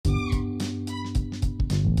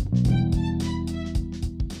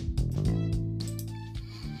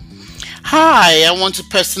Hi, I want to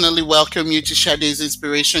personally welcome you to Sade's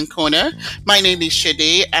Inspiration Corner. My name is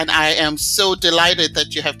Sade, and I am so delighted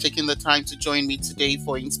that you have taken the time to join me today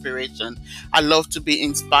for inspiration. I love to be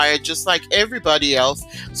inspired just like everybody else,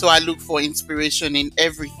 so I look for inspiration in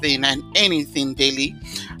everything and anything daily.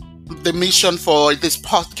 The mission for this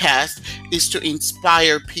podcast is to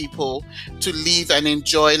inspire people to live and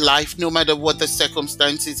enjoy life no matter what the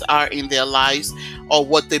circumstances are in their lives or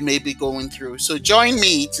what they may be going through. So join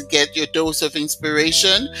me to get your dose of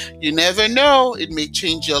inspiration. You never know, it may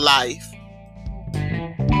change your life.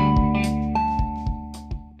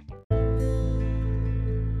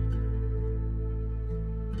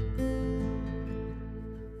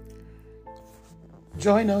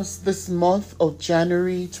 Join us this month of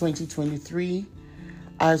January 2023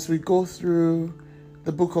 as we go through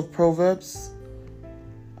the book of Proverbs.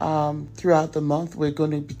 Throughout the month, we're going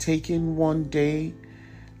to be taking one day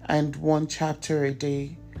and one chapter a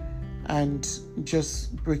day and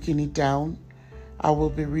just breaking it down. I will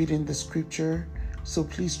be reading the scripture, so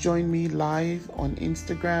please join me live on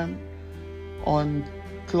Instagram, on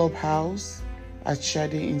Clubhouse at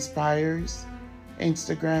Sade Inspires,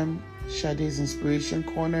 Instagram, Sade's Inspiration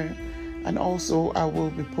Corner, and also I will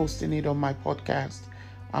be posting it on my podcast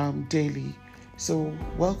daily. So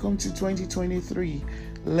welcome to 2023.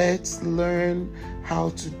 Let's learn how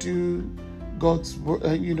to do God's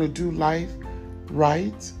do life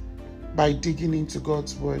right by digging into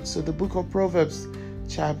God's word. So the book of Proverbs,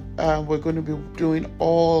 we're going to be doing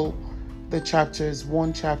all the chapters,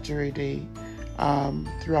 one chapter a day,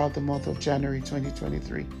 throughout the month of January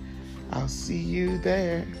 2023. I'll see you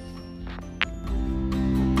there.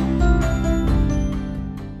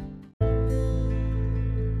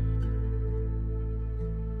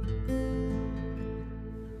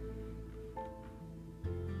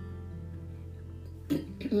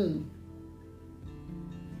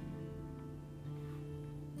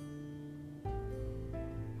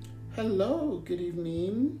 Hello, good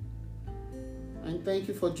evening, and thank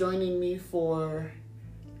you for joining me for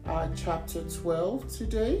chapter 12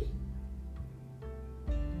 today.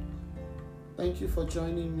 Thank you for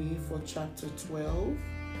joining me for chapter 12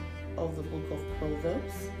 of the book of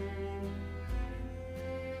Proverbs.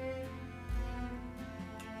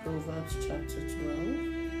 Proverbs chapter 12.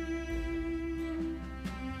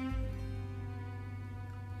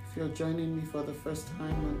 If you're joining me for the first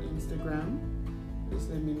time on Instagram, please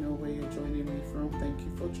let me know where you're joining me from. Thank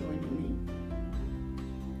you for joining me.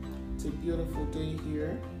 It's a beautiful day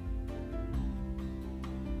here.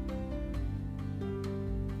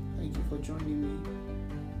 Thank you for joining me.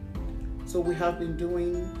 So we have been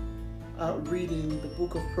reading the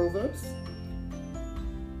book of Proverbs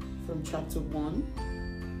from chapter 1,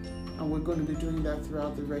 and we're going to be doing that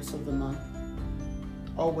throughout the rest of the month.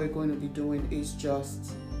 All we're going to be doing is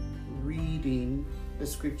just reading the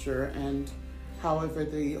scripture, and however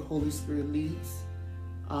the Holy Spirit leads,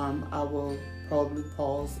 I will probably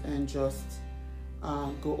pause and just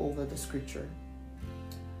go over the scripture.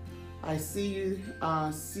 I see you,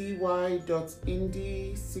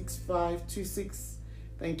 cy.indy6526.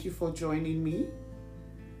 Thank you for joining me.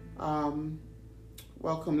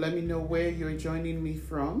 Welcome. Let me know where you're joining me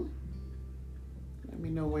from.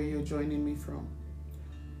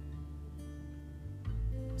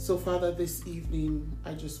 So, Father, this evening,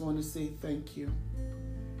 I just want to say thank you.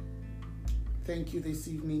 Thank you this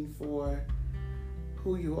evening for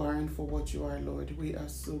who you are and for what you are, Lord. We are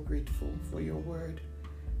so grateful for your word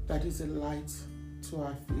that is a light to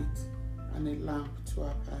our feet and a lamp to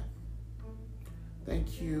our path.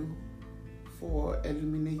 Thank you for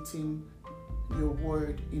illuminating your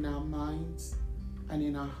word in our minds and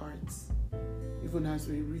in our hearts. Even as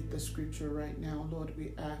we read the scripture right now, Lord,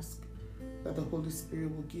 we ask that the Holy Spirit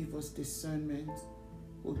will give us discernment,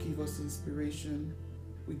 will give us inspiration,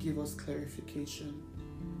 will give us clarification,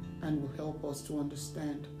 and will help us to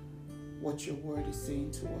understand what your word is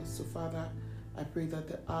saying to us. So, Father, I pray that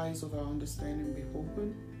the eyes of our understanding be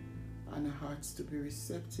open and our hearts to be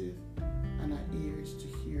receptive and our ears to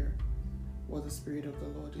hear what the Spirit of the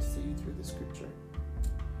Lord is saying through the scripture.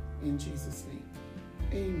 In Jesus' name,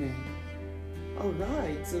 amen. All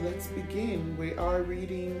right, so let's begin. We are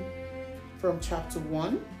reading from chapter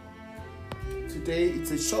 1. Today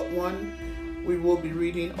it's a short one. We will be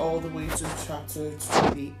reading all the way to chapter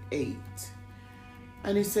 28.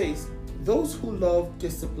 And it says, those who love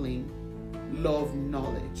discipline love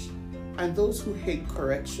knowledge, and those who hate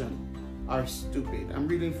correction are stupid. I'm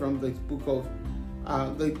reading from the book of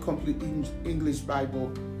the Complete English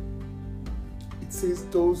Bible. It says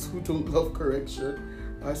those who don't love correction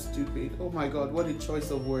are stupid. Oh my God, what a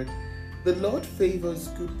choice of word. The Lord favors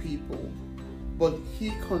good people, but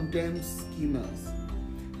he condemns schemers.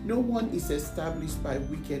 No one is established by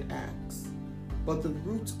wicked acts, but the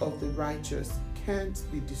root of the righteous can't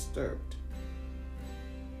be disturbed.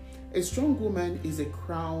 A strong woman is a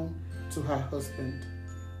crown to her husband,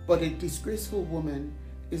 but a disgraceful woman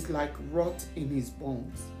is like rot in his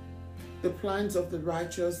bones. The plans of the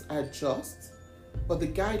righteous are just, but the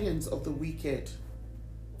guidance of the wicked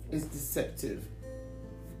is deceptive.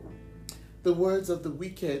 The words of the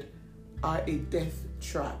wicked are a death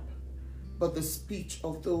trap, but the speech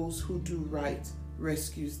of those who do right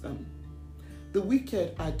rescues them. The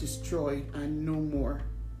wicked are destroyed and no more,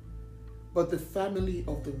 but the family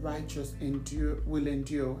of the righteous will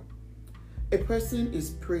endure. A person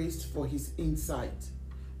is praised for his insight,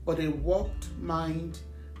 but a warped mind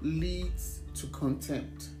leads to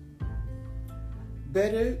contempt.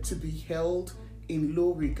 Better to be held in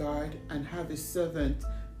low regard and have a servant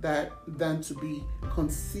than to be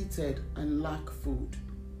conceited and lack food.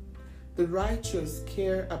 The righteous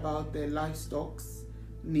care about their livestock's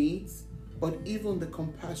needs, but even the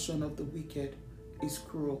compassion of the wicked is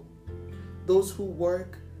cruel. Those who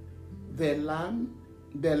work their land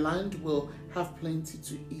will have plenty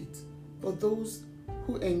to eat, but those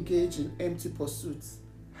who engage in empty pursuits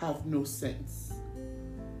have no sense.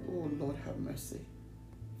 Oh Lord, have mercy.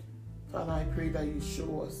 Father, I pray that you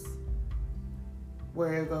show us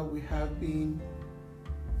wherever we have been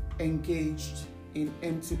engaged in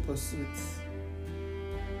empty pursuits.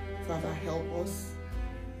 Father, help us.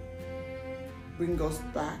 Bring us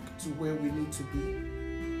back to where we need to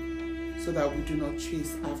be so that we do not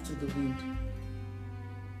chase after the wind.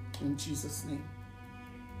 In Jesus' name.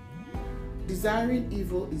 Desiring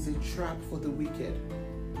evil is a trap for the wicked,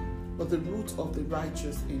 but the root of the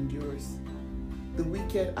righteous endures. The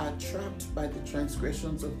wicked are trapped by the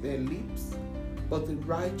transgressions of their lips, but the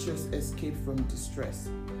righteous escape from distress.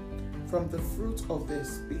 From the fruit of their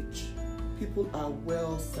speech, people are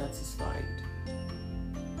well satisfied.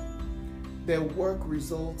 Their work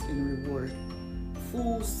results in reward.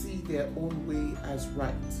 Fools see their own way as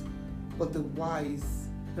right, but the wise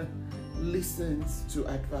listens to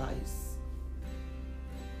advice.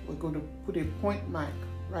 We're going to put a point mark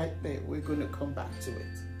right there. We're going to come back to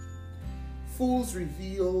it. Fools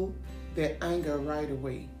reveal their anger right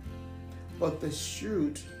away, but the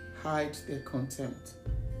shrewd hide their contempt.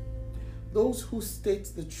 Those who state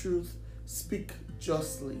the truth speak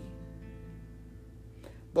justly,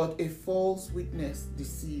 but a false witness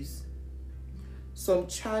deceives. Some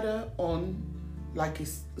chatter on like a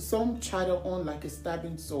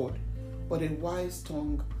stabbing sword, but a wise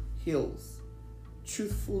tongue heals.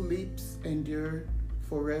 Truthful lips endure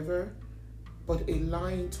forever, but a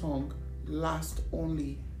lying tongue lasts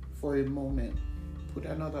only for a moment. Put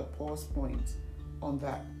another pause point on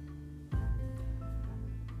that.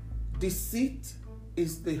 Deceit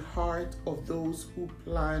is the heart of those who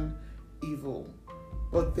plan evil,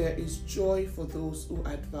 but there is joy for those who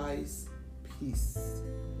advise peace.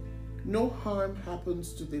 No harm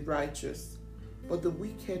happens to the righteous, but the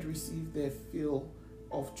wicked receive their fill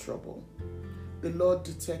of trouble. The Lord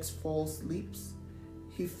detects false lips.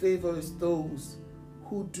 He favors those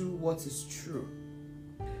who do what is true.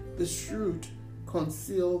 The shrewd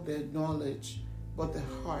conceal their knowledge, but the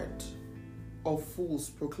heart of fools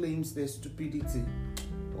proclaims their stupidity.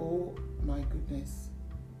 Oh my goodness.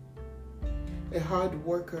 A hard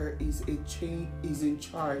worker is in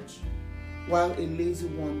charge, while a lazy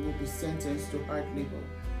one will be sentenced to hard labor.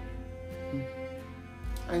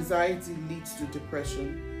 Anxiety leads to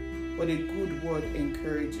depression, but a good word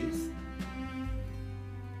encourages.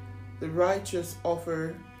 The righteous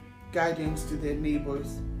offer guidance to their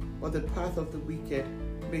neighbors, but the path of the wicked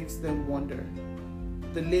makes them wander.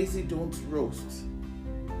 The lazy don't roast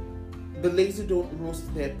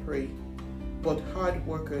their prey, but hard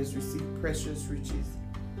workers receive precious riches.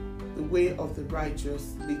 The way of the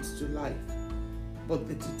righteous leads to life, but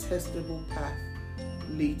the detestable path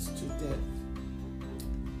leads to death.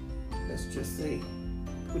 Let's just say,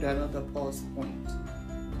 put another pause point.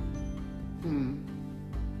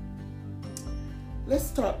 Let's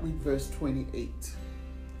start with verse 28.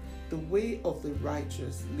 The way of the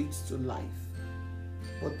righteous leads to life,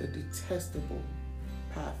 but the detestable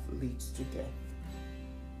path leads to death.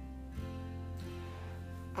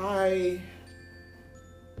 I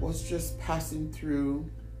was just passing through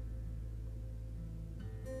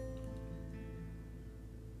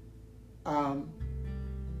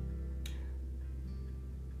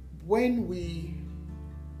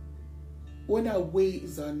when our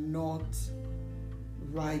ways are not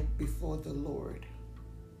right before the Lord,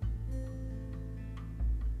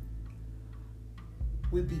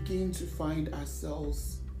 we begin to find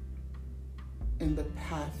ourselves in the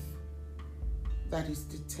path that is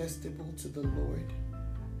detestable to the Lord,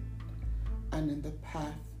 and in the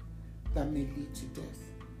path that may lead to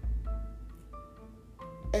death.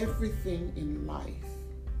 Everything in life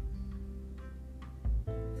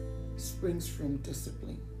springs from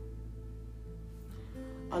discipline.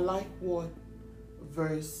 I like what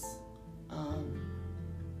verse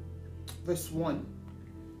 1,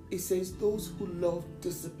 it says, those who love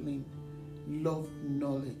discipline love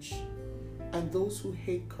knowledge, and those who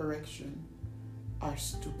hate correction are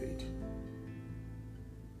stupid.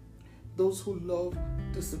 Those who love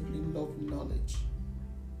discipline love knowledge.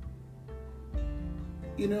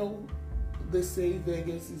 You know, they say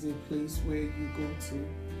Vegas is a place where you go to,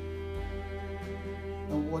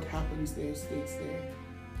 and what happens there stays there.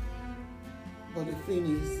 But the thing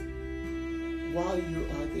is, while you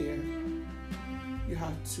are there, you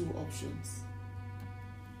have two options.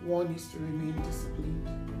 One is to remain disciplined,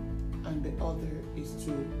 and the other is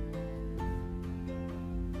to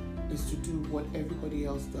do what everybody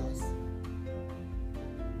else does.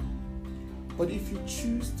 But if you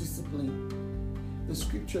choose discipline, the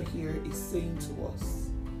scripture here is saying to us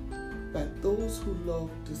that those who love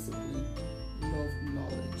discipline love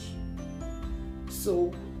knowledge.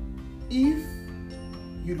 So if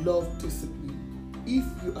you love discipline, if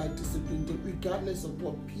you are disciplined, regardless of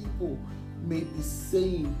what people may be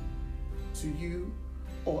saying to you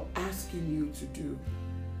or asking you to do,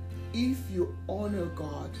 if you honor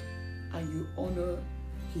God and you honor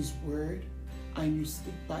His word and you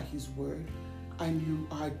stick by His word and you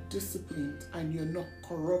are disciplined and you're not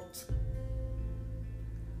corrupt,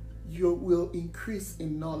 you will increase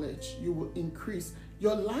in knowledge. You will increase.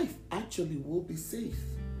 Your life actually will be safe.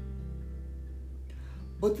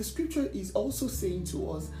 But the scripture is also saying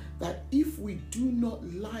to us that if we do not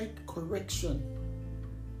like correction,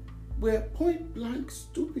 we're point blank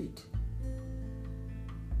stupid.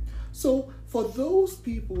 So for those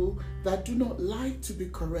people that do not like to be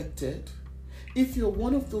corrected, if you're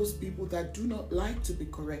one of those people that do not like to be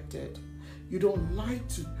corrected, you don't like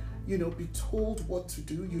to, be told what to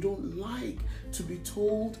do, you don't like to be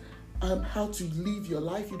told how to live your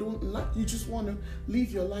life, you just want to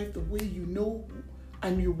live your life the way you know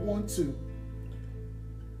and you want to,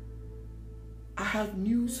 I have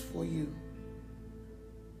news for you.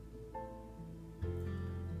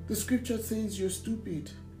 The scripture says you're stupid.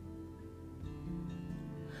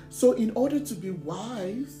 So in order to be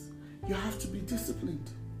wise, you have to be disciplined.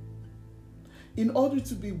 In order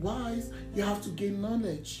to be wise, you have to gain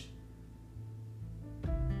knowledge.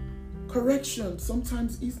 Correction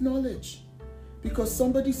sometimes is knowledge, because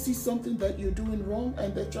somebody sees something that you're doing wrong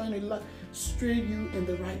and they're trying to stray you in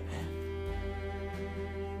the right path.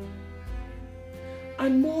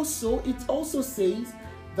 And more so, it also says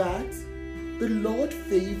that the Lord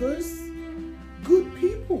favors good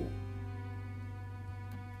people.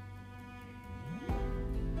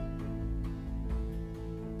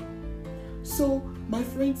 So, my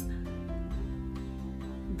friends,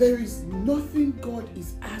 there is nothing God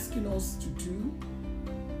is asking us to do,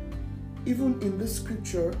 even in this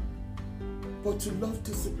scripture, but to love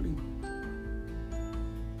discipline.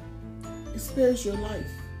 It spares your life.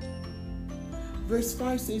 Verse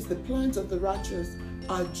 5 says, the plans of the righteous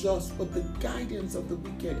are just, but the guidance of the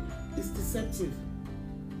wicked is deceptive.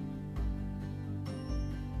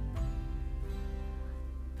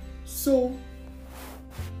 So,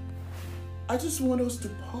 I just want us to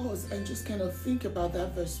pause and just kind of think about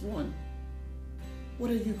that verse 1.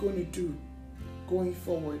 What are you going to do going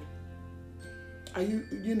forward? Are you,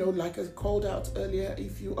 like I called out earlier,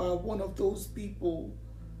 if you are one of those people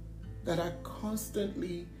that are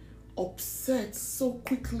constantly upset so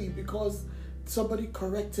quickly because somebody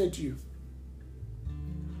corrected you,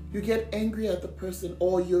 you get angry at the person,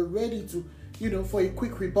 or you're ready to, for a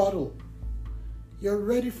quick rebuttal. You're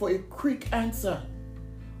ready for a quick answer.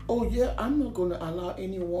 Oh yeah, I'm not going to allow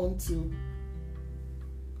anyone to.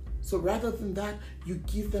 So rather than that, you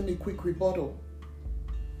give them a quick rebuttal.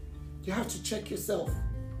 You have to check yourself.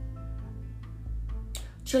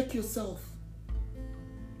 Check yourself.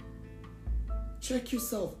 Check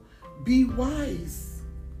yourself. Be wise.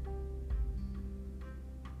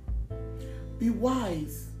 Be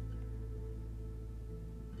wise.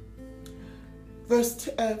 Verse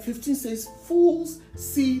 15 says, fools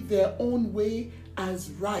see their own way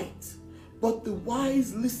as right, but the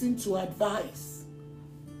wise listen to advice.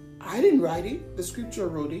 I didn't write it. The scripture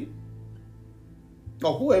wrote it.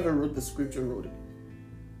 Or whoever wrote the scripture wrote it.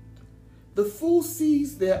 The fool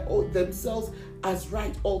sees themselves as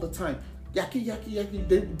right all the time. Yaki, yaki,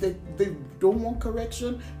 yaki. They don't want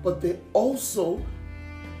correction, but they also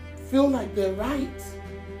feel like they're right.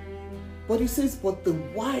 But he says, but the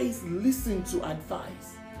wise listen to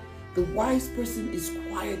advice. The wise person is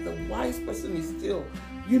quiet. The wise person is still.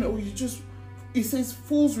 He says,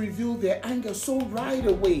 fools reveal their anger so right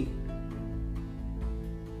away.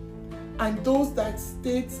 And those that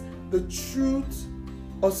state the truth,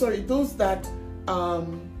 those that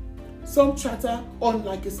some chatter on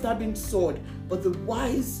like a stabbing sword, but the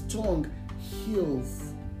wise tongue heals.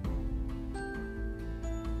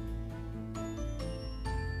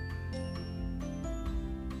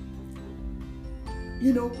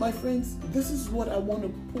 My friends, this is what I want to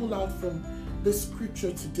pull out from the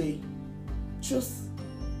scripture today. Just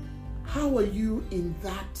how are you in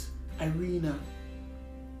that arena?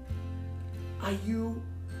 Are you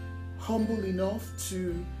humble enough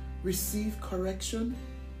to receive correction?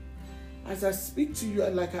 As I speak to you,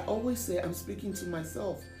 like I always say, I'm speaking to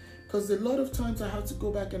myself. Because a lot of times I have to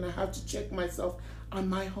go back and I have to check myself.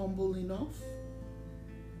 Am I humble enough?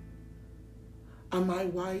 Am I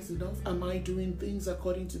wise enough? Am I doing things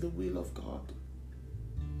according to the will of God?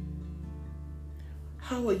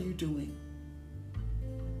 How are you doing?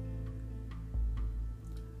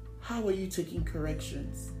 How are you taking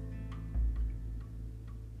corrections?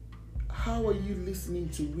 How are you listening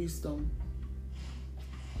to wisdom?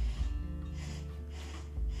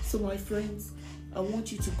 So my friends, I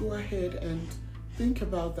want you to go ahead and think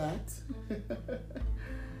about that.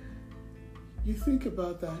 You think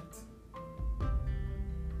about that.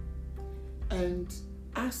 And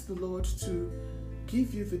ask the Lord to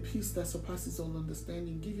give you the peace that surpasses all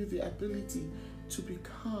understanding. Give you the ability to be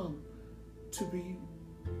calm, to be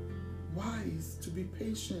wise, to be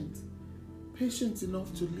patient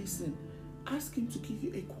enough to listen. Ask Him to give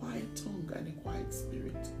you a quiet tongue and a quiet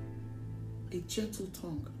spirit, a gentle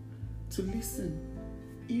tongue to listen,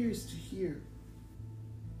 ears to hear,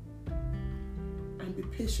 and be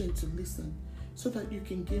patient to listen so that you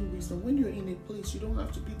can gain wisdom. When you're in a place, you don't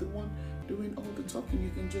have to be the one doing all the talking.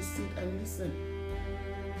 You can just sit and listen.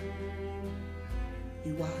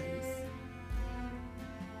 Be wise.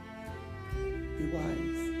 Be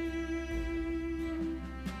wise.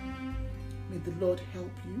 May the Lord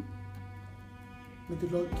help you. May the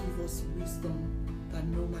Lord give us wisdom that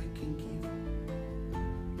no man can give.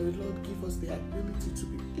 May the Lord give us the ability to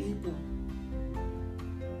be able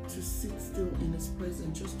to sit still in His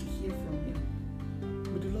presence just to hear from Him.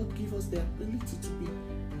 May the Lord give us the ability to be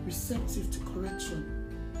receptive to correction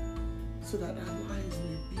so that our lives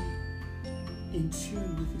may be in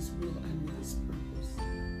tune with His will and with His purpose.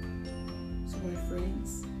 So my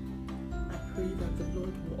friends, I pray that the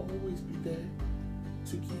Lord will always be there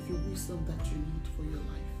to give you wisdom that you need for your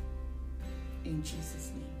life. In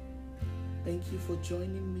Jesus' name. Thank you for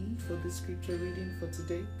joining me for the scripture reading for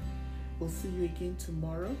today. We'll see you again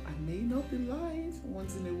tomorrow. I may not be live.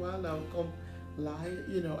 Once in a while I'll come live.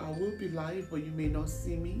 I will be live, but you may not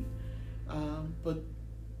see me. But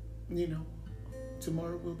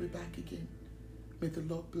tomorrow we'll be back again. May the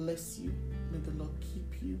Lord bless you. May the Lord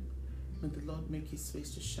keep you. May the Lord make His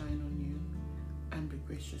face to shine on you and be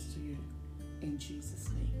gracious to you. In Jesus'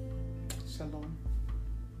 name. Shalom.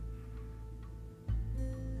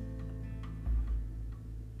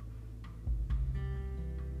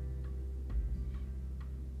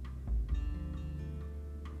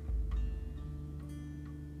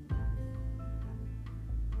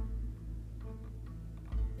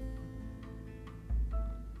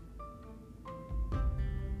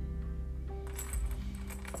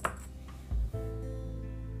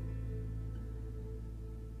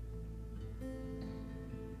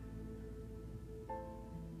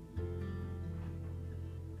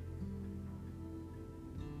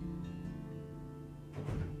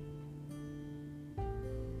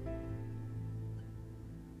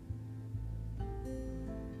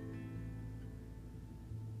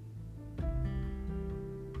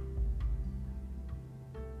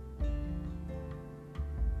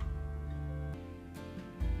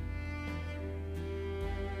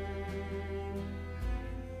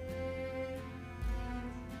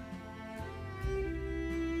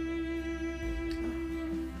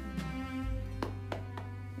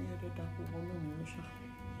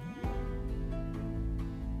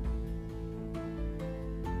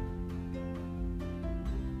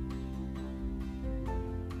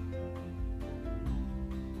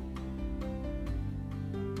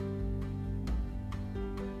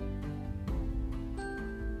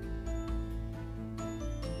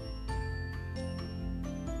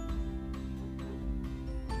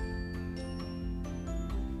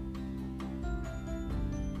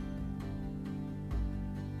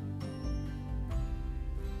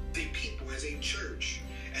 As a church,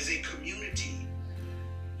 as a community,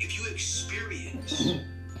 if you experience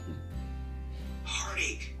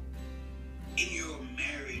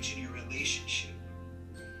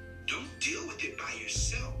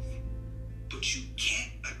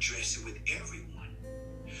interested with everyone.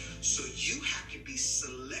 So you have to be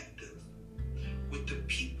selective with the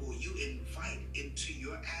people you invite into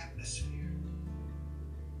your atmosphere.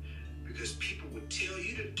 Because people would tell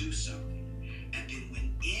you to do something, and then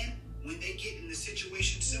when they get in a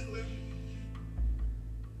situation similar,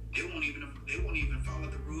 they won't even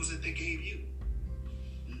follow the rules that they gave you.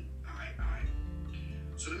 All right.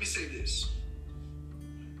 So let me say this.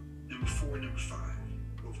 Number 4, number 5.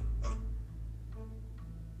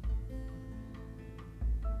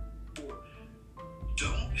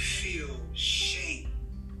 Don't feel shame.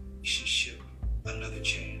 Relationship another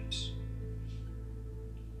chance.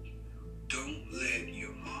 Don't let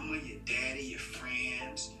your mama, your daddy, your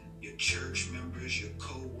friends, your church members, your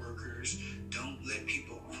co-workers, don't let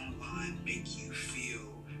people online make you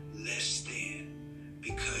feel less than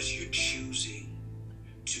because you're choosing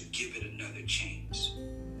to give it another chance.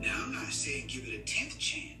 Now, I'm not saying give it a 10th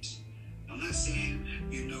chance. I'm not saying,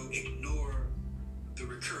 ignore the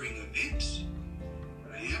recurring events.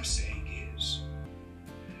 What I am saying is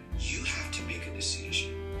you have to make a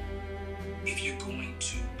decision if you're going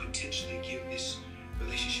to potentially give this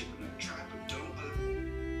relationship another try, but don't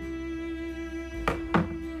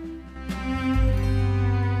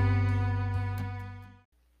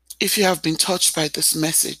If you have been touched by this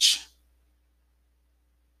message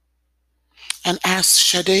and ask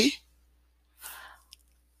Shade,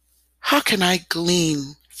 how can I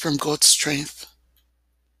glean from God's strength?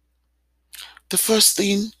 The first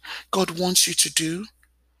thing God wants you to do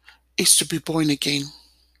is to be born again.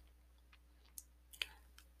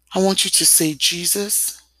 I want you to say,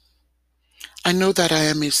 Jesus, I know that I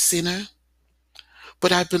am a sinner,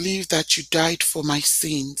 but I believe that you died for my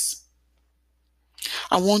sins.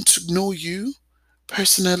 I want to know you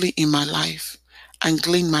personally in my life and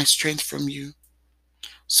glean my strength from you.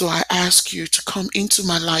 So I ask you to come into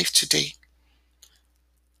my life today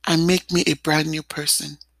and make me a brand new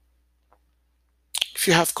person. If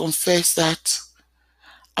you have confessed that,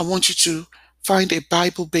 I want you to find a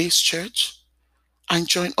Bible-based church and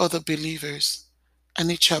join other believers,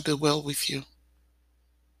 and it shall be well with you.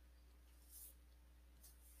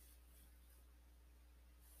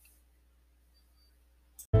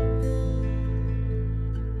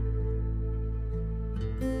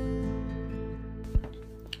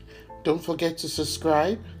 Don't forget to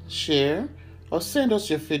subscribe, share, or send us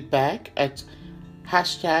your feedback at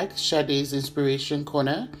 #Shade's Inspiration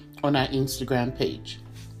Corner on our Instagram page.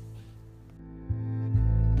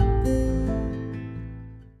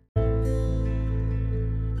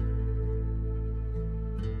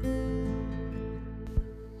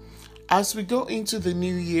 As we go into the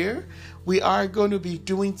new year, we are going to be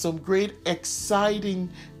doing some great, exciting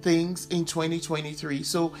things in 2023.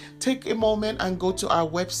 So take a moment and go to our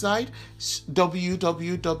website,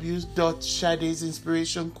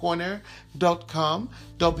 www.shadesinspirationcorner.com,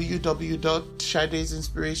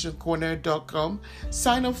 www.shadesinspirationcorner.com.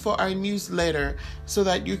 Sign up for our newsletter so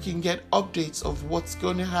that you can get updates of what's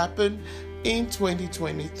going to happen in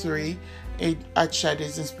 2023 at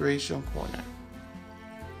Shade's Inspiration Corner.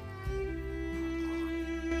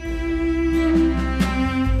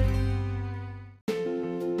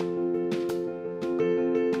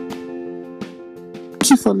 Thank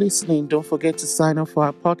you for listening. Don't forget to sign up for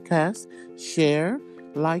our podcast, share,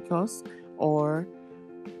 like us, or,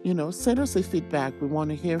 send us a feedback. We want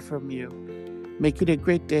to hear from you. Make it a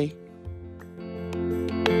great day.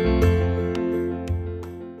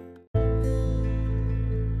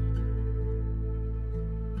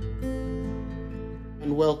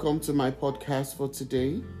 And welcome to my podcast for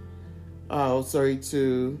today.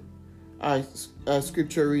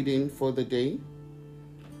 Scripture reading for the day.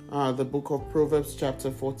 The book of Proverbs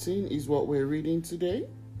chapter 14 is what we're reading today.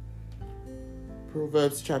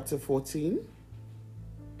 Proverbs chapter 14.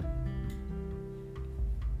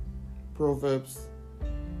 Proverbs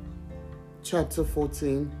chapter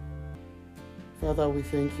 14. Father, we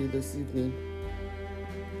thank you this evening.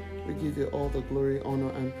 We give you all the glory,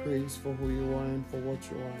 honor, and praise for who you are and for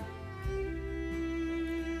what you are.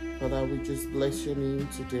 Father, we just bless your name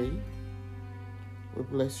today. We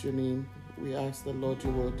bless your name. We ask the Lord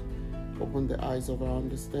you would open the eyes of our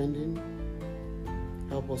understanding.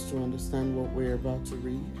 Help us to understand what we're about to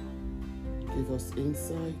read. Give us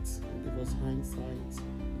insight. Give us hindsight.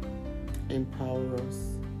 Empower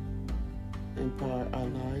us. Empower our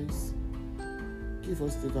lives. Give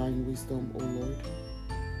us divine wisdom, O Lord.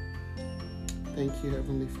 Thank you,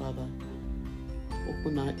 Heavenly Father.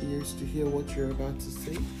 Open our ears to hear what you're about to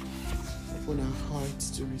say. Open our hearts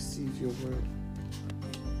to receive your word.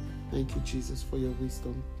 Thank you, Jesus, for your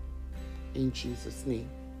wisdom. In Jesus' name.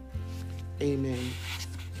 Amen.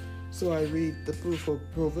 So I read the proof of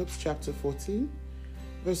Proverbs chapter 14.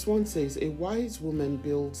 Verse 1 says, "A wise woman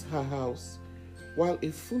builds her house, while a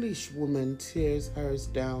foolish woman tears hers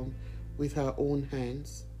down with her own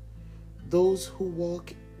hands. Those who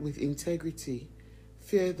walk with integrity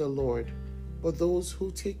fear the Lord, but those who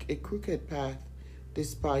take a crooked path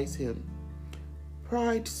despise him.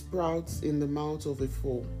 Pride sprouts in the mouth of a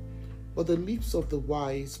fool, but the lips of the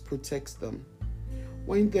wise protects them.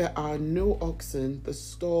 When there are no oxen, the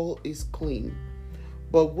stall is clean,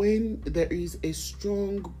 but when there is a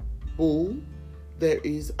strong bull, there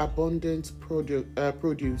is abundant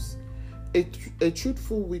produce. A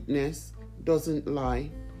truthful witness doesn't lie,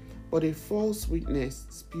 but a false witness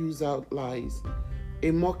spews out lies. A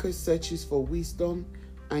mocker searches for wisdom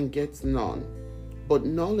and gets none, but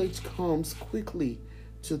knowledge comes quickly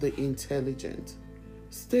to the intelligent.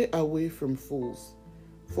 Stay away from fools,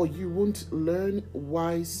 for you won't learn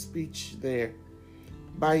wise speech there.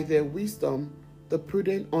 By their wisdom, the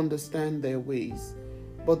prudent understand their ways,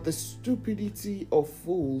 but the stupidity of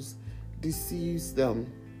fools deceives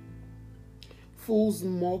them. Fools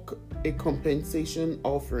mock a compensation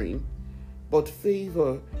offering, but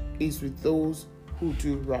favor is with those who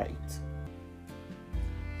do right.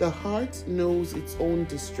 The heart knows its own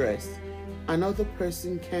distress. Another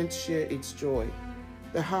person can't share its joy.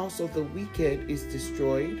 The house of the wicked is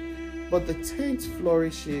destroyed, but the tent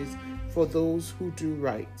flourishes for those who do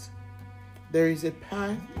right. There is a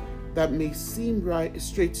path that may seem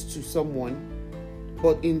straight to someone,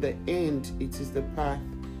 but in the end it is the path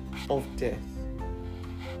of death."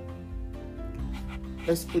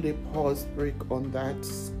 Let's put a pause break on that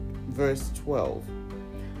verse 12.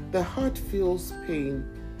 The heart feels pain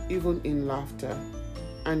even in laughter,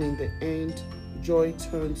 and in the end joy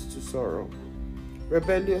turns to sorrow.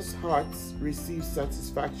 Rebellious hearts receive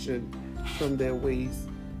satisfaction from their ways.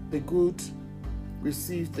 The good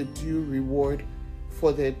receive the due reward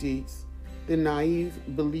for their deeds. The naive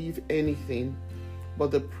believe anything,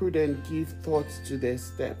 but the prudent give thought to their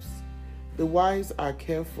steps. The wise are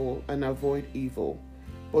careful and avoid evil,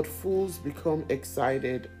 but fools become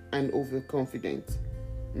excited and overconfident.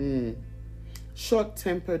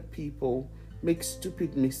 Short-tempered people make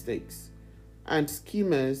stupid mistakes, and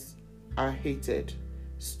schemers are hated.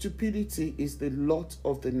 Stupidity is the lot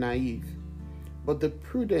of the naive, but the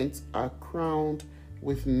prudent are crowned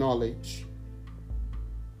with knowledge.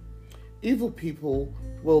 Evil people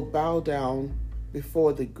will bow down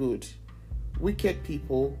before the good. Wicked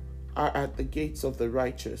people are at the gates of the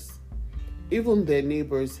righteous. Even their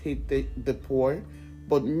neighbors hate the poor,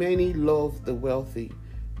 but many love the wealthy.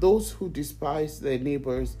 Those who despise their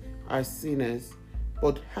neighbors are sinners,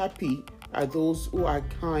 but happy are those who are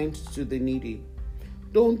kind to the needy.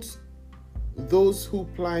 Don't those who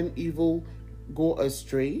plan evil go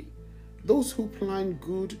astray? Those who plan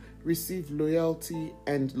good receive loyalty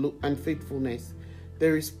and faithfulness.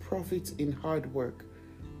 There is profit in hard work,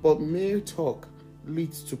 but mere talk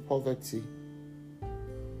leads to poverty.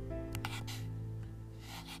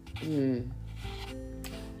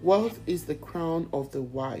 Wealth is the crown of the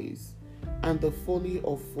wise, and the folly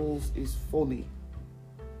of fools is folly.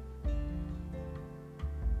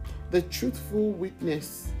 The truthful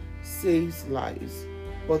witness says lies,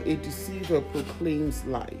 but a deceiver proclaims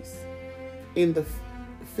lies. In the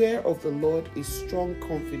fear of the Lord is strong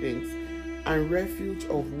confidence and refuge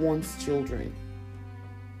of one's children.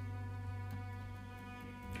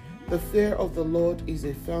 The fear of the Lord is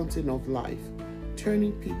a fountain of life,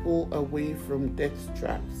 turning people away from death's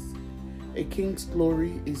traps. A king's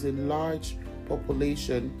glory is a large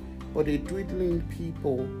population, but a dwindling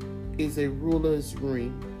people is a ruler's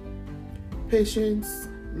ruin. Patience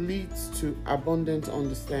leads to abundant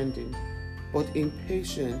understanding, but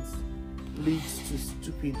impatience leads to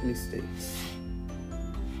stupid mistakes.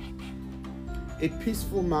 A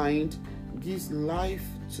peaceful mind gives life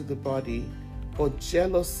to the body, but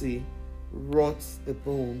jealousy rots the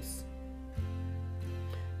bones.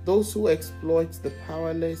 Those who exploit the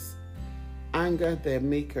powerless anger their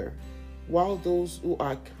maker, while those who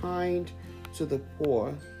are kind to the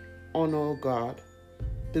poor honor God.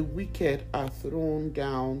 The wicked are thrown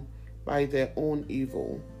down by their own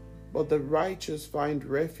evil, but the righteous find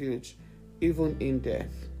refuge even in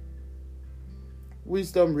death.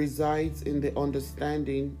 Wisdom resides in the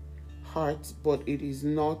understanding heart, but it is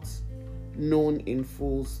not known in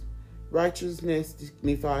fools. Righteousness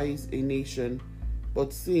dignifies a nation,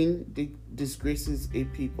 but sin disgraces a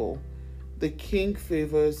people. The king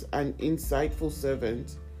favors an insightful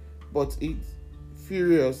servant, but is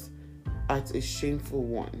furious at a shameful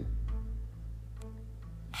one.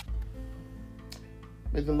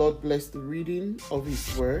 May the Lord bless the reading of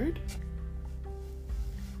His word.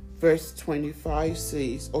 Verse 29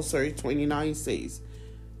 says,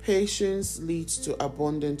 patience leads to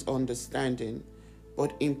abundant understanding,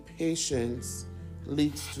 but impatience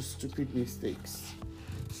leads to stupid mistakes.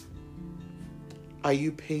 Are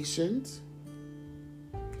you patient?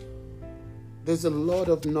 There's a lot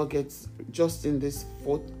of nuggets just in this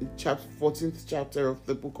 14th chapter of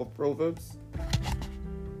the book of Proverbs.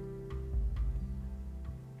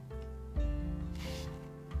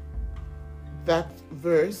 That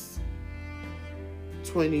verse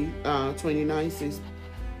 29 says,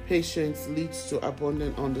 patience leads to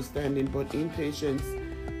abundant understanding, but impatience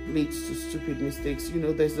leads to stupid mistakes.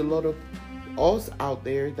 There's a lot of us out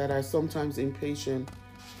there that are sometimes impatient.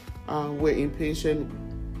 We're impatient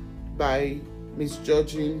by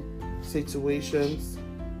misjudging situations,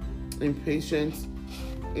 impatient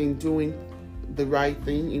in doing the right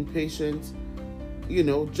thing, impatient,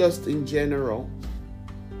 just in general.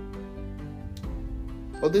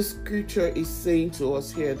 But this scripture is saying to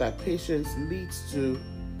us here that patience leads to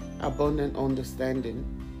abundant understanding.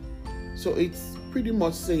 So it's pretty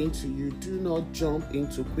much saying to you, do not jump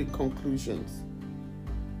into quick conclusions.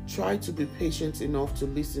 Try to be patient enough to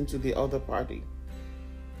listen to the other party.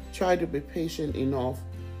 Try to be patient enough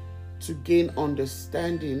to gain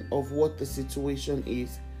understanding of what the situation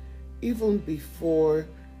is, even before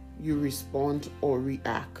you respond or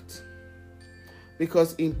react.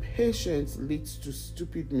 Because impatience leads to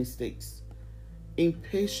stupid mistakes.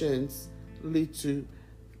 Impatience leads to,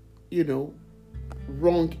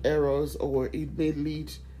 wrong errors, or it may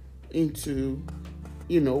lead into,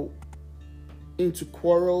 into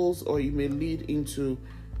quarrels, or it may lead into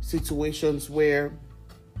situations where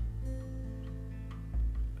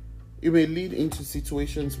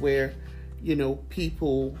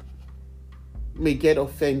people may get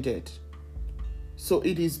offended. So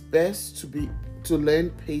it is best to learn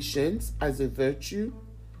patience as a virtue.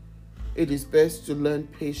 It is best to learn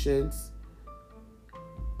patience,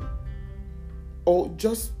 or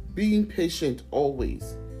just being patient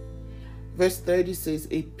always. Verse 30 says,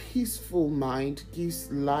 a peaceful mind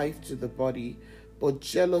gives life to the body, but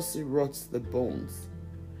jealousy rots the bones.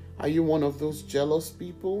 Are you one of those jealous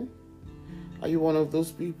people? Are you one of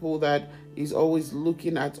those people that is always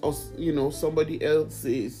looking at us, somebody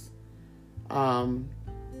else's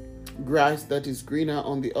grass that is greener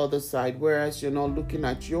on the other side, whereas you're not looking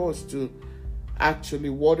at yours to actually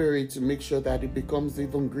water it to make sure that it becomes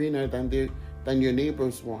even greener than your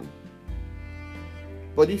neighbor's one?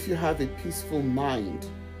 But if you have a peaceful mind,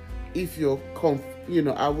 if you're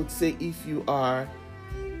I would say if you are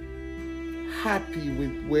happy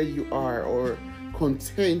with where you are, or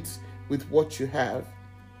content with what you have,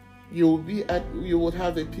 you will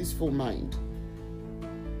have a peaceful mind.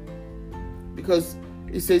 Because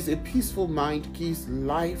it says a peaceful mind gives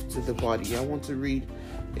life to the body. I want to read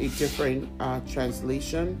a different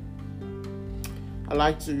translation. I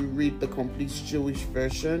like to read the complete Jewish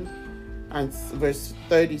version. And verse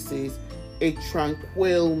 30 says, a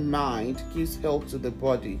tranquil mind gives health to the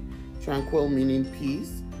body. Tranquil meaning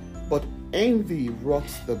peace. But envy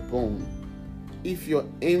rots the bone. If you're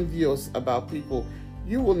envious about people,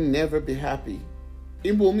 you will never be happy.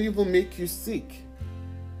 It will even make you sick.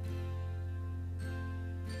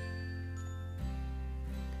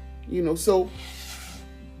 So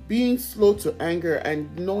being slow to anger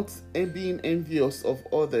and being envious of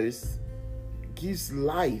others gives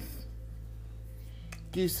life,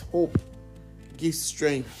 gives hope, gives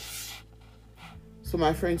strength. So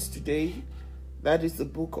my friends, today, that is the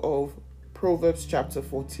book of Proverbs chapter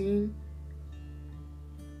 14.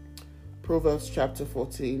 Proverbs chapter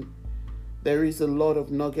 14. There is a lot of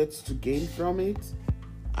nuggets to gain from it.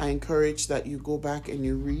 I encourage that you go back and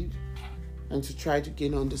you read and to try to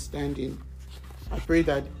gain understanding. I pray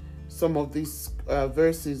that some of these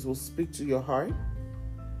verses will speak to your heart.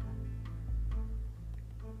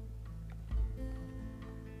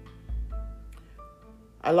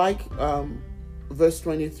 I like verse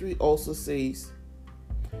 23 also says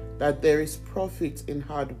that there is profit in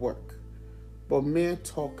hard work, but mere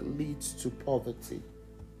talk leads to poverty.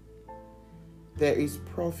 There is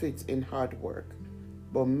profit in hard work,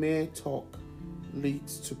 but mere talk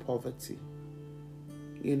leads to poverty.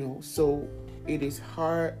 So it is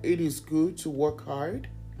hard. It is good to work hard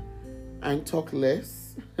and talk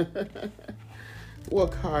less.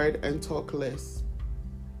 Work hard and talk less,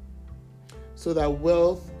 so that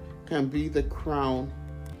wealth can be the crown,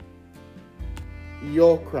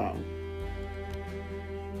 your crown.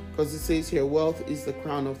 Because it says here, wealth is the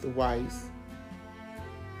crown of the wise.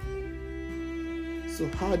 So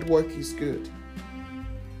hard work is good.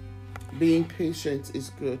 Being patient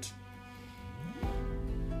is good.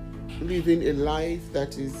 Living a life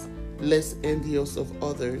that is less envious of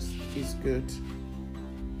others is good.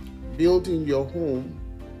 Building your home,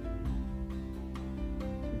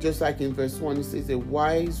 just like in verse 1, it says, a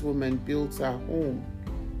wise woman builds her home,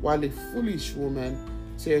 while a foolish woman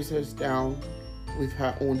tears hers down with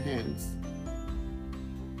her own hands.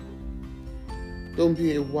 Don't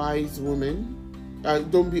be a wise woman.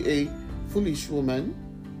 Don't be a foolish woman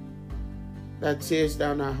that tears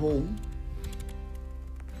down her home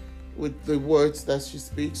with the words that she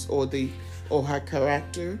speaks or her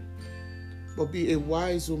character, but be a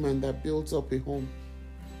wise woman that builds up a home.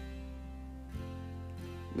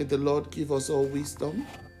 May the Lord give us all wisdom.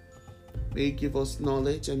 May He give us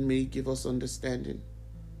knowledge, and may He give us understanding.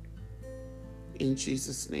 In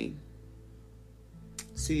Jesus' name.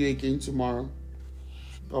 See you again tomorrow.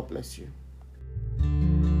 God bless you.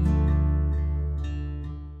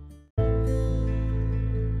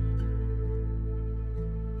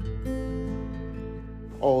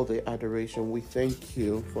 All the adoration. We thank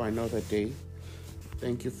you for another day.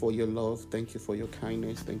 Thank you for your love. Thank you for your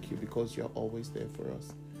kindness. Thank you because you're always there for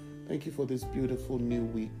us. Thank you for this beautiful new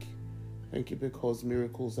week. Thank you because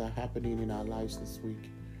miracles are happening in our lives this week.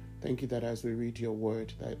 Thank you that as we read your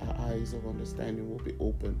word, that our eyes of understanding will be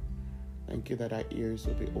open. Thank you that our ears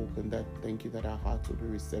will be open. Thank you that our hearts will be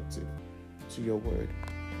receptive to your word.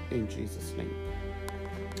 In Jesus' name.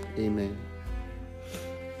 Amen.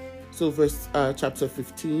 So chapter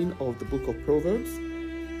 15 of the book of Proverbs,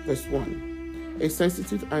 verse 1. A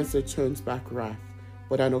sensitive answer turns back wrath,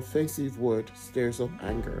 but an offensive word stirs up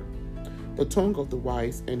anger. The tongue of the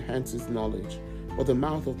wise enhances knowledge, but the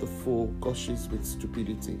mouth of the fool gushes with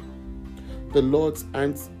stupidity. The Lord's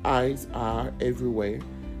eyes are everywhere,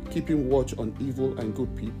 keeping watch on evil and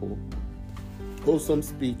good people. Wholesome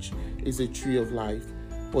speech is a tree of life,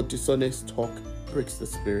 but dishonest talk breaks the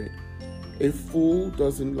spirit. A fool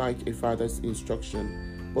doesn't like a father's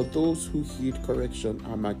instruction, but those who heed correction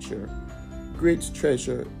are mature. Great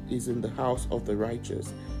treasure is in the house of the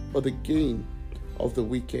righteous, but the gain of the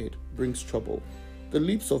wicked brings trouble. The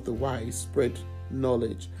lips of the wise spread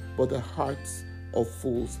knowledge, but the hearts of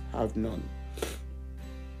fools have none.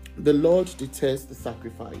 The Lord detests the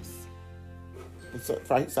sacrifices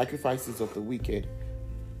of the wicked,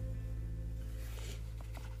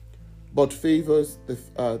 but favors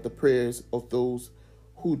the prayers of those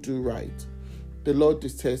who do right. The Lord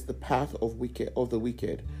detests the path of the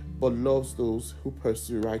wicked, but loves those who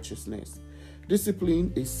pursue righteousness.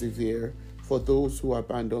 Discipline is severe for those who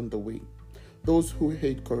abandon the way. Those who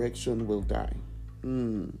hate correction will die.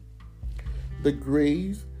 The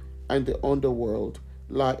grave and the underworld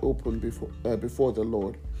lie open before the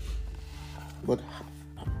Lord. But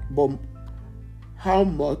how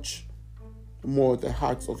much more the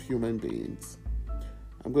hearts of human beings?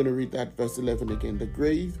 I'm going to read that verse 11 again. The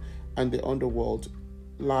grave and the underworld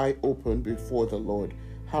lie open before the Lord.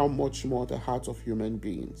 How much more the hearts of human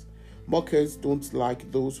beings? Mockers don't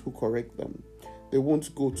like those who correct them. They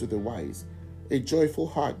won't go to the wise. A joyful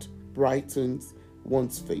heart brightens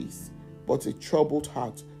one's face, but a troubled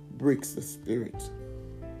heart breaks the spirit.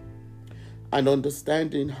 An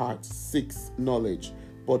understanding heart seeks knowledge,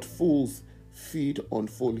 but fools feed on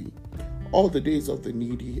folly. All the days of the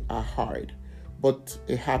needy are hard, but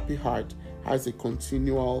a happy heart has a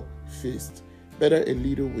continual feast. Better a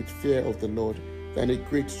little with fear of the Lord than a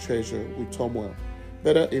great treasure with turmoil.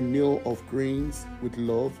 Better a meal of grains with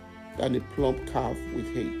love than a plump calf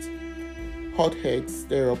with hate. Hot heads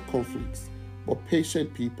stir up conflicts, but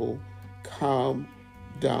patient people calm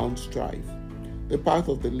down strife. The path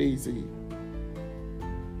of the lazy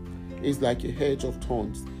is like a hedge of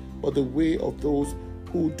thorns, but the way of those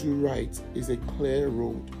who do right is a clear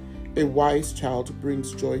road. A wise child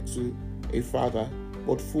brings joy to a father,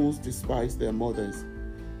 but fools despise their mothers.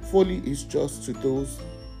 Folly is joy to those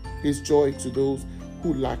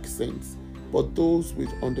who lack sense, but those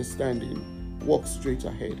with understanding walk straight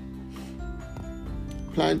ahead.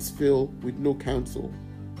 Plans fail with no counsel,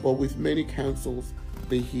 but with many counsels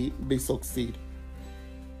they succeed.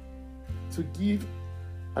 To give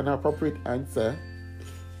an appropriate answer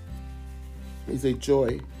is a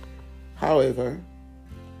joy. However,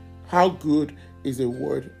 how good is a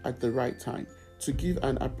word at the right time? To give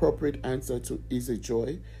an appropriate answer is a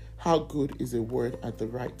joy. How good is a word at the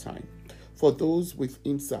right time? For those with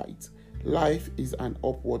insight, life is an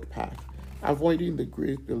upward path, avoiding the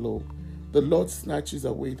grave below. The Lord snatches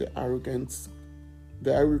away the arrogant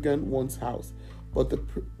one's house,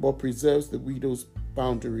 but preserves the widow's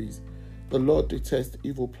boundaries. The Lord detests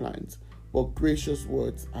evil plans, but gracious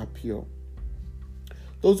words are pure.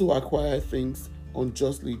 Those who acquire things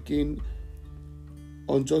unjustly gain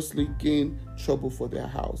trouble for their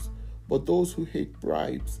house, but those who hate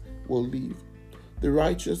bribes will live. The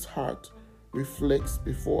righteous heart reflects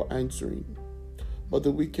before answering, but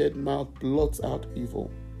the wicked mouth blots out evil.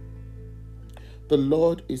 The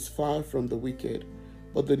Lord is far from the wicked,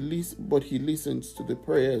 but he listens to the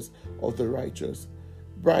prayers of the righteous.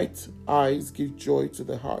 Bright eyes give joy to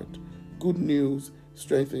the heart. Good news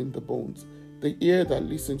strengthens the bones. The ear that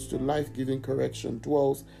listens to life-giving correction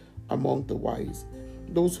dwells among the wise.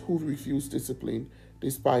 Those who refuse discipline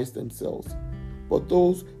despise themselves, but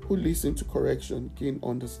those who listen to correction gain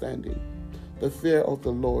understanding. The fear of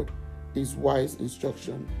the Lord is wise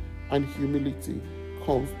instruction, and humility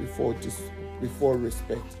comes before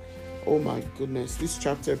respect. Oh my goodness, this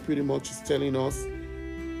chapter pretty much is telling us,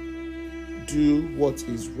 do what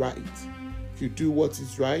is right. If you do what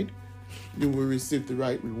is right, you will receive the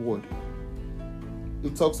right reward.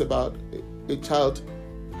 It talks about a child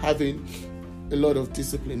having a lot of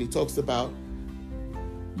discipline. It talks about,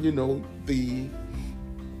 you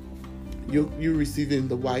receiving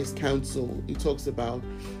the wise counsel. It talks about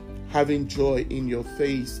having joy in your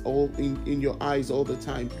face, all in your eyes all the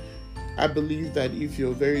time. I believe that if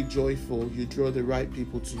you're very joyful, you draw the right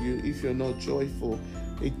people to you. If you're not joyful,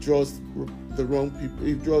 it draws the wrong people.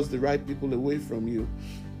 It draws the right people away from you.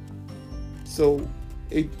 So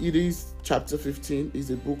it is chapter 15 is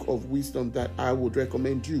a book of wisdom that I would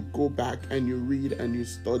recommend you go back and you read and you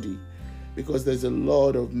study, because there's a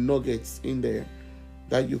lot of nuggets in there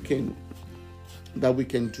that we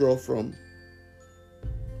can draw from.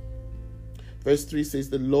 Verse 3 says,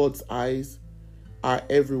 the Lord's eyes are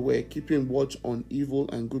everywhere, keeping watch on evil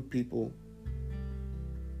and good people.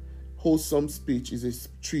 Wholesome speech is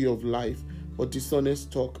a tree of life, but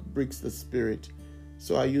dishonest talk breaks the spirit.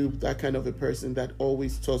 So are you that kind of a person that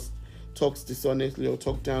always talks dishonestly or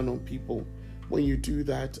talk down on people? When you do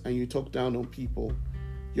that and you talk down on people,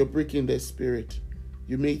 you're breaking their spirit.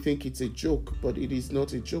 You may think it's a joke, but it is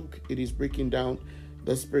not a joke. It is breaking down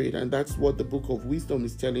the spirit. And that's what the book of wisdom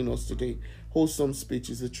is telling us today. Wholesome speech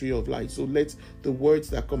is a tree of life. So let the words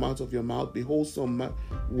that come out of your mouth be wholesome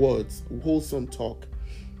words, wholesome talk,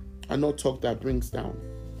 and not talk that brings down.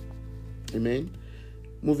 Amen.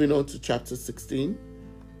 Moving on to chapter 16.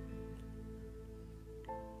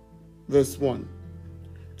 Verse 1.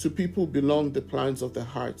 To people belong the plans of the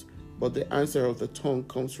heart, but the answer of the tongue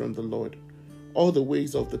comes from the Lord. All the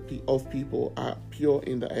ways of people are pure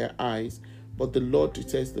in their eyes, but the Lord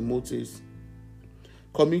detests the motives.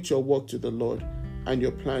 Commit your work to the Lord, and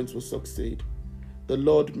your plans will succeed. The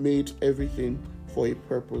Lord made everything for a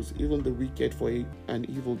purpose, even the wicked for an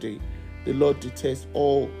evil day. The Lord detests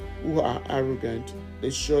all who are arrogant. They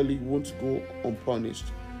surely won't go unpunished.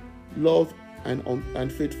 Love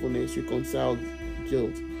and faithfulness reconcile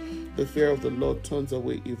guilt. The fear of the Lord turns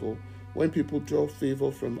away evil. When people draw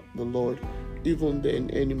favor from the Lord, even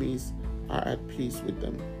then enemies are at peace with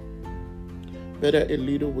them. Better a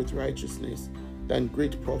little with righteousness than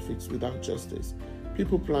great profits without justice.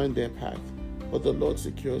 People plan their path, but the Lord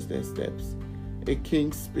secures their steps. A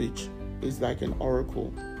king's speech is like an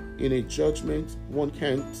oracle. In a judgment, one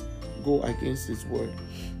can't go against his word.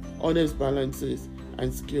 Honest balances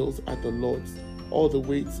and scales are the Lord's. All the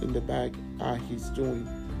weights in the bag are his doing.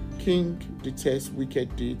 King detests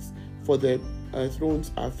wicked deeds, for their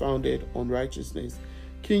thrones are founded on righteousness.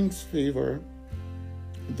 Kings favor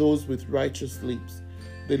those with righteous lips.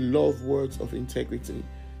 They love words of integrity.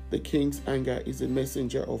 The king's anger is a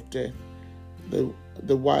messenger of death. The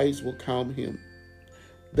wise will calm him.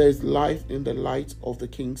 There is life in the light of the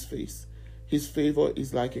king's face. His favor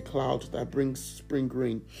is like a cloud that brings spring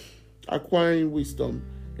rain. Acquiring wisdom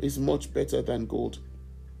is much better than gold,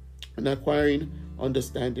 and acquiring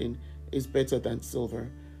understanding is better than silver.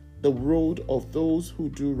 The road of those who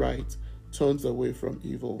do right turns away from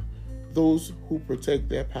evil. Those who protect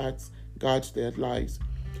their paths guard their lives.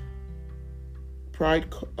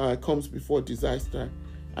 Pride comes before disaster,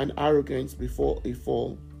 and arrogance before a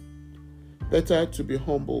fall. Better to be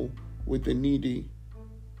humble with the needy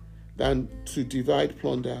than to divide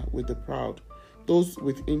plunder with the proud. Those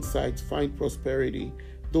with insight find prosperity.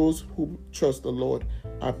 Those who trust the Lord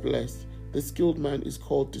are blessed. The skilled man is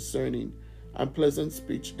called discerning, and pleasant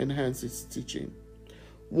speech enhances teaching.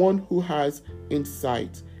 One who has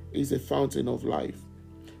insight is a fountain of life,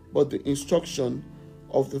 but the instruction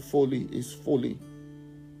of the folly is folly.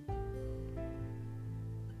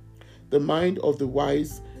 The mind of the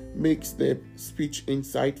wise makes their speech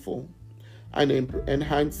insightful and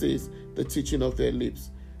enhances the teaching of their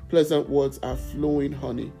lips. Pleasant words are flowing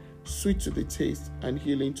honey, sweet to the taste and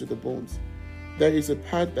healing to the bones. There is a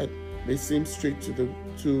path that may seem straight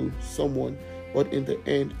to someone, but in the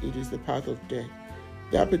end it is the path of death.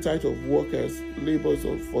 The appetite of workers labors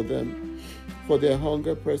for them, for their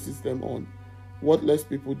hunger presses them on. Worthless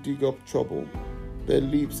people dig up trouble. Their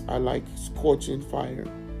lips are like scorching fire.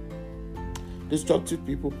 Destructive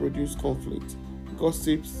people produce conflict.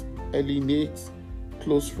 Gossips alienate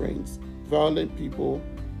close friends. Violent people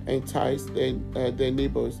entice their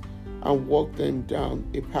neighbors and walk them down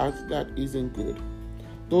a path that isn't good.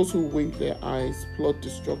 Those who wink their eyes plot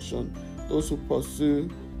destruction. Those who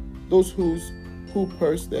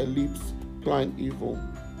purse their lips plan evil.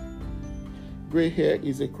 Gray hair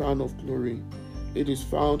is a crown of glory. It is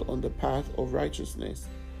found on the path of righteousness.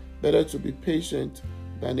 Better to be patient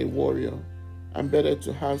than a warrior, and better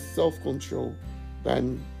to have self-control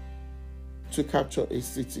than to capture a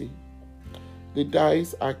city. The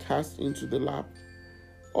dice are cast into the lap.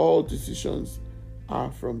 All decisions are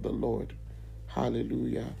from the Lord.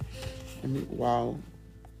 Hallelujah. I mean, wow.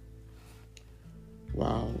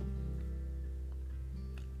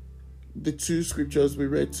 The two scriptures we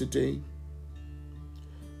read today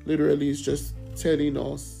literally is just telling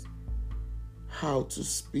us how to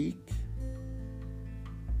speak,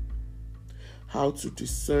 how to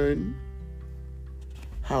discern,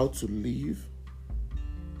 how to live.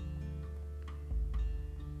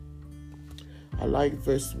 I like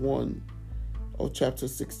verse 1 of chapter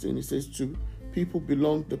 16. It says, to people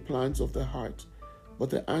belong the plans of the heart, but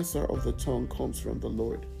the answer of the tongue comes from the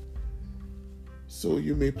Lord. So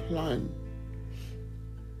you may plan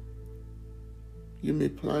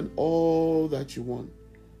all that you want,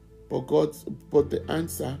 but the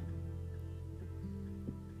answer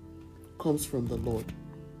comes from the Lord.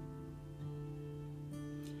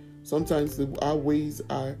 Sometimes our ways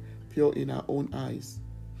are pure in our own eyes.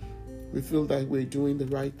 We feel that we're doing the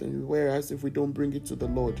right thing, whereas if we don't bring it to the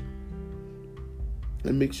Lord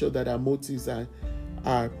and make sure that our motives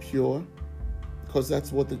are pure, because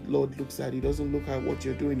that's what the Lord looks at. He doesn't look at what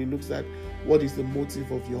you're doing. He looks at what is the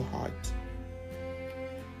motive of your heart.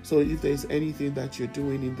 So if there's anything that you're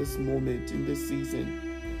doing in this moment, in this season,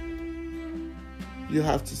 you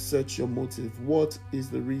have to search your motive. What is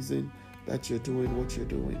the reason that you're doing what you're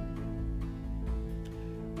doing?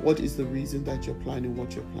 What is the reason that you're planning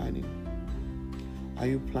what you're planning? Are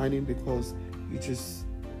you planning because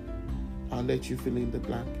I'll let you fill in the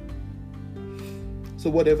blank. So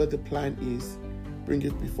whatever the plan is, bring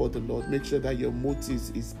it before the Lord. Make sure that your motives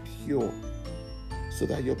is pure so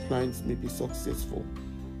that your plans may be successful.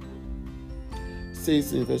 It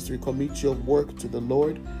says in verse 3, commit your work to the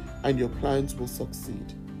Lord and your plans will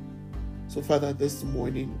succeed. So Father, this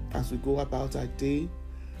morning, as we go about our day,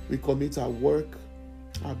 we commit our work,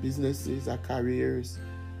 our businesses, our careers,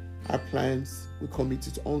 our plans. We commit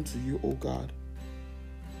it unto you, O God,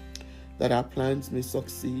 that our plans may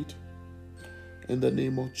succeed in the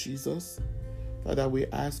name of Jesus. Father, we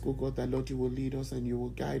ask, O God, that Lord, you will lead us and you will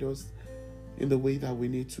guide us in the way that we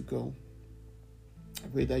need to go. I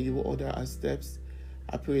pray that you will order our steps.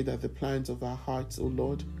 I pray that the plans of our hearts, O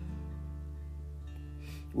Lord,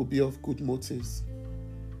 will be of good motives.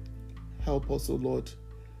 Help us, O Lord,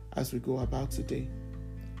 as we go about today.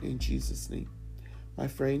 In Jesus' name. My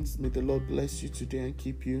friends, may the Lord bless you today and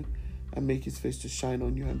keep you and make his face to shine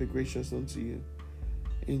on you and be gracious unto you.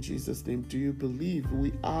 In Jesus' name. Do you believe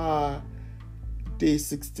we are day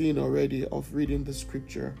 16 already of reading the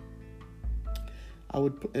scripture? I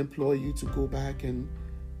would implore you to go back and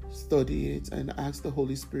study it and ask the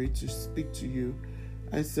Holy Spirit to speak to you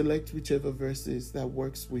and select whichever verses that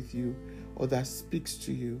works with you or that speaks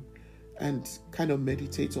to you and kind of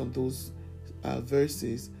meditate on those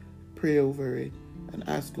verses, pray over it, and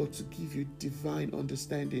ask God to give you divine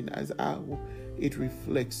understanding as how it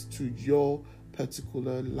reflects to your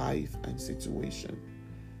particular life and situation.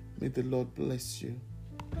 May the Lord bless you.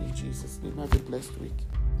 In Jesus' name, have a blessed week.